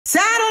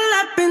Saddle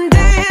up and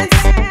dance.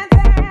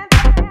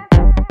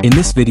 In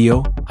this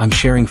video, I'm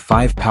sharing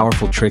 5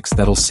 powerful tricks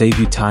that'll save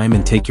you time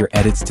and take your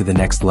edits to the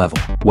next level.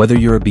 Whether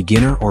you're a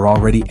beginner or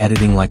already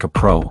editing like a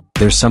pro,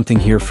 there's something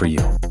here for you.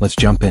 Let's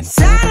jump in.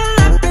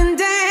 Saddle up and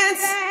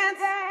dance.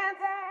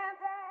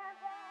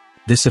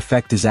 This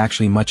effect is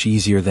actually much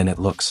easier than it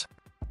looks.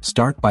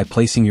 Start by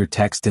placing your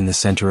text in the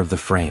center of the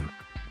frame.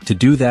 To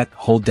do that,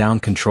 hold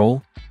down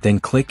Ctrl, then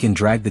click and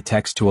drag the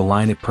text to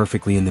align it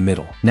perfectly in the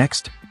middle.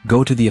 Next,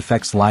 go to the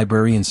effects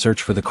library and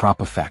search for the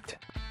crop effect.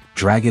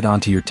 Drag it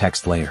onto your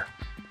text layer.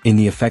 In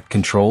the effect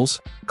controls,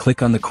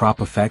 click on the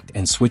crop effect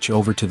and switch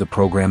over to the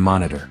program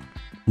monitor.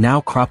 Now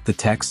crop the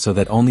text so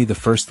that only the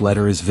first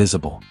letter is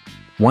visible.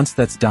 Once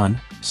that's done,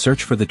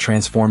 search for the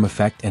transform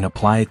effect and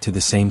apply it to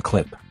the same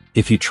clip.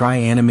 If you try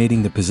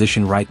animating the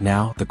position right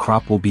now, the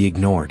crop will be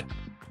ignored.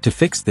 To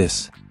fix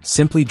this,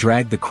 simply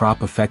drag the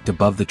crop effect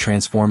above the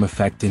transform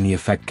effect in the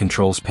effect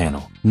controls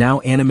panel. Now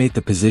animate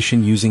the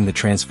position using the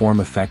transform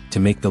effect to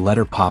make the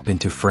letter pop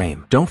into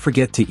frame. Don't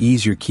forget to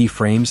ease your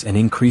keyframes and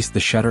increase the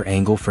shutter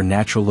angle for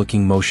natural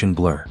looking motion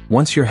blur.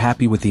 Once you're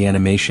happy with the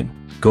animation,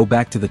 go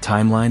back to the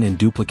timeline and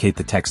duplicate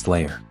the text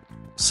layer.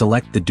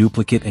 Select the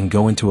duplicate and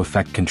go into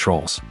effect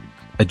controls.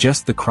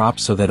 Adjust the crop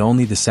so that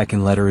only the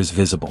second letter is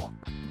visible.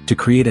 To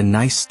create a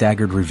nice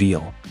staggered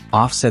reveal,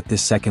 offset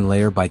this second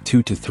layer by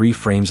 2 to 3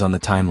 frames on the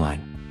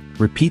timeline.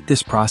 Repeat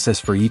this process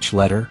for each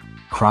letter,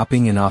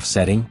 cropping and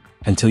offsetting,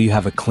 until you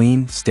have a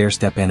clean,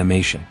 stair-step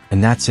animation.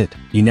 And that's it.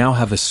 You now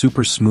have a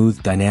super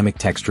smooth, dynamic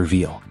text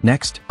reveal.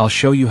 Next, I'll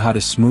show you how to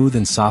smooth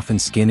and soften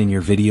skin in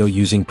your video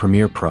using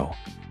Premiere Pro.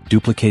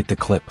 Duplicate the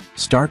clip.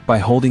 Start by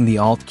holding the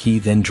Alt key,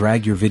 then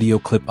drag your video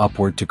clip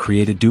upward to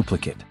create a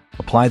duplicate.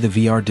 Apply the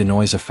VR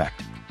denoise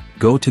effect.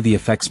 Go to the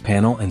effects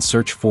panel and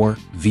search for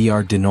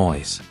VR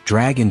denoise.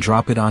 Drag and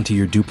drop it onto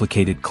your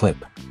duplicated clip.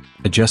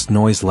 Adjust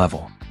noise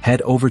level.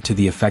 Head over to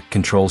the effect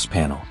controls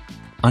panel.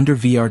 Under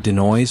VR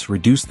denoise,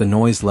 reduce the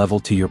noise level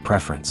to your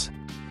preference.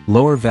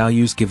 Lower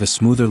values give a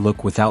smoother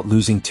look without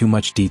losing too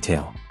much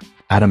detail.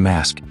 Add a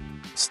mask.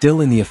 Still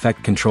in the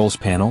effect controls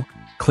panel,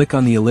 click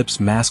on the ellipse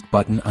mask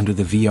button under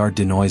the VR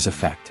denoise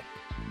effect.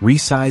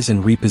 Resize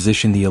and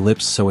reposition the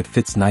ellipse so it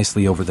fits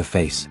nicely over the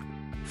face.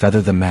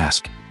 Feather the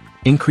mask.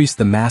 Increase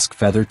the mask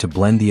feather to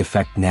blend the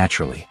effect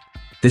naturally.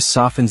 This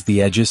softens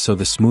the edges so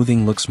the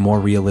smoothing looks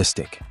more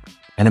realistic.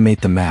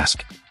 Animate the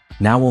mask.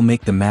 Now we'll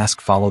make the mask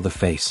follow the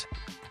face.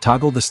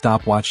 Toggle the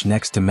stopwatch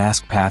next to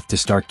mask path to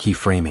start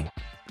keyframing.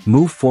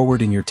 Move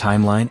forward in your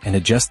timeline and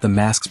adjust the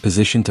mask's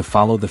position to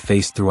follow the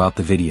face throughout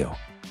the video.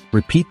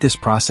 Repeat this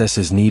process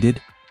as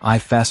needed. I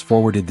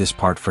fast-forwarded this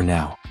part for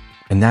now.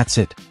 And that's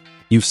it.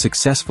 You've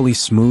successfully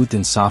smoothed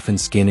and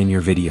softened skin in your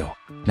video.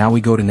 Now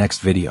we go to next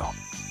video.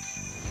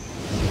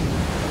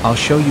 I'll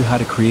show you how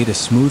to create a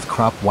smooth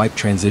crop wipe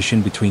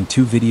transition between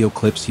 2 video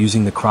clips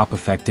using the crop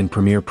effect in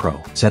Premiere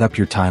Pro. Set up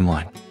your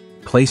timeline.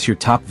 Place your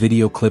top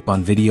video clip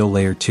on video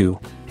layer 2,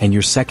 and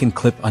your second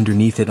clip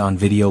underneath it on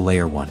video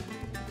layer 1.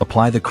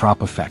 Apply the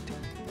crop effect.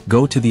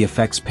 Go to the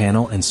effects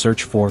panel and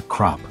search for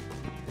crop.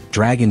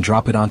 Drag and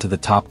drop it onto the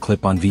top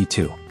clip on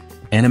V2.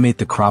 Animate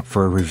the crop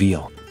for a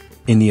reveal.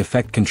 In the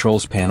effect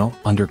controls panel,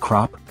 under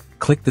crop,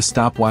 click the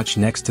stopwatch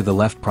next to the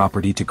left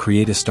property to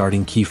create a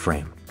starting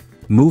keyframe.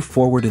 Move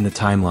forward in the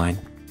timeline,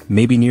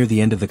 maybe near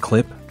the end of the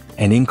clip,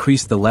 and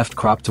increase the left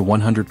crop to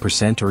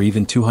 100% or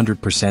even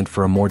 200%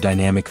 for a more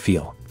dynamic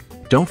feel.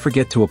 Don't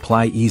forget to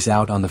apply ease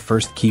out on the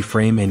first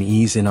keyframe and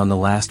ease in on the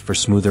last for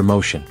smoother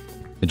motion.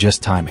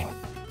 Adjust timing.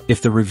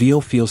 If the reveal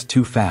feels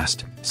too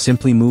fast,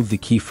 simply move the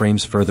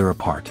keyframes further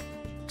apart.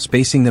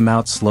 Spacing them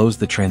out slows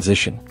the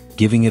transition,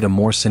 giving it a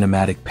more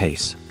cinematic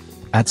pace.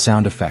 Add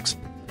sound effects.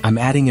 I'm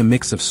adding a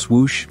mix of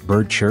swoosh,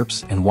 bird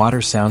chirps, and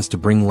water sounds to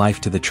bring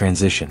life to the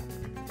transition.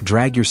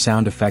 Drag your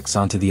sound effects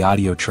onto the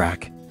audio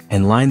track,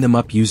 and line them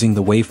up using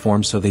the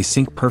waveform so they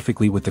sync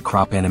perfectly with the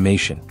crop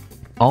animation.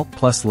 Alt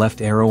plus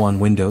left arrow on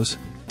Windows,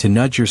 to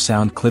nudge your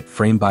sound clip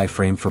frame by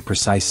frame for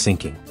precise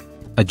syncing.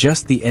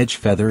 Adjust the edge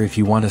feather if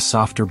you want a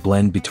softer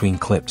blend between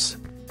clips.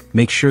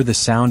 Make sure the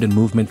sound and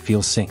movement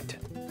feel synced.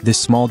 This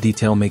small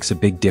detail makes a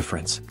big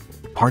difference.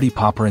 Party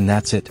popper, and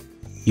that's it.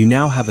 You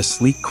now have a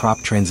sleek crop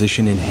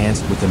transition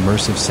enhanced with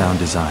immersive sound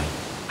design.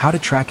 How to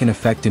track an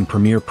effect in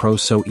Premiere Pro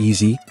so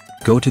easy?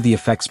 Go to the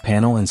effects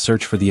panel and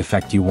search for the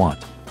effect you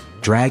want.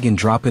 Drag and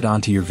drop it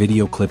onto your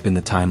video clip in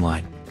the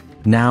timeline.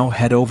 Now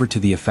head over to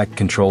the effect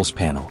controls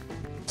panel.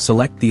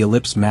 Select the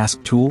ellipse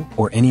mask tool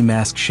or any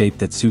mask shape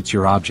that suits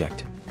your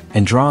object,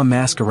 and draw a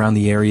mask around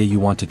the area you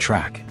want to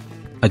track.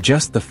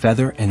 Adjust the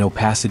feather and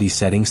opacity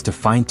settings to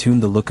fine-tune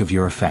the look of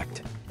your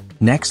effect.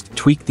 Next,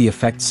 tweak the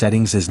effect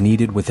settings as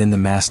needed within the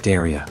masked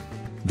area.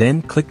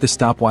 Then click the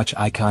stopwatch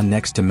icon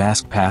next to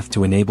mask path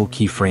to enable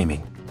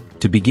keyframing.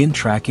 To begin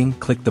tracking,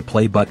 click the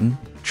play button,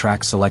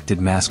 track selected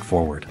mask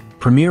forward.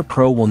 Premiere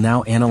Pro will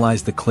now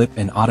analyze the clip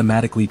and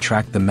automatically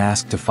track the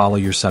mask to follow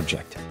your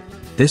subject.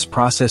 This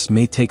process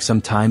may take some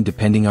time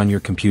depending on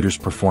your computer's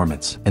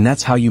performance, and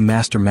that's how you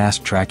master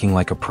mask tracking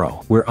like a pro.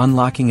 We're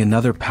unlocking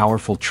another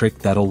powerful trick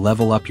that'll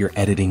level up your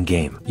editing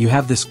game. You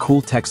have this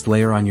cool text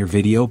layer on your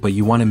video, but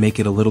you want to make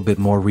it a little bit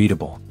more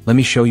readable. Let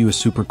me show you a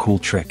super cool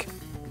trick.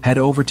 Head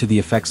over to the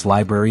effects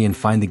library and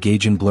find the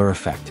gauge and blur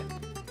effect.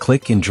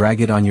 Click and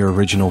drag it on your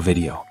original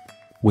video.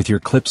 With your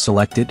clip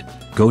selected,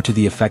 go to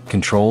the effect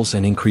controls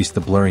and increase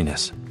the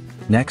blurriness.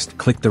 Next,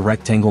 click the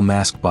rectangle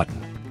mask button.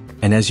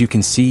 And as you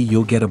can see,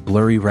 you'll get a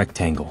blurry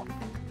rectangle.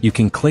 You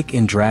can click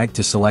and drag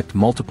to select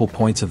multiple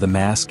points of the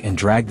mask and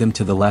drag them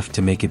to the left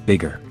to make it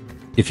bigger.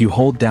 If you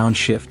hold down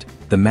Shift,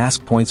 the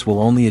mask points will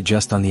only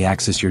adjust on the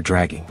axis you're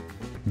dragging.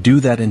 Do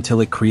that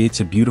until it creates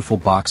a beautiful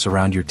box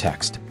around your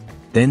text.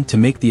 Then, to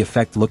make the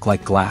effect look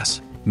like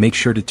glass, make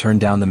sure to turn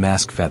down the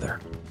mask feather.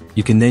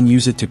 You can then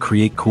use it to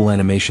create cool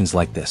animations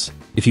like this.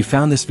 If you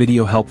found this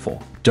video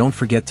helpful, don't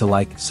forget to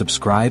like,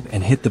 subscribe,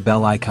 and hit the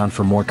bell icon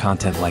for more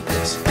content like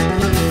this.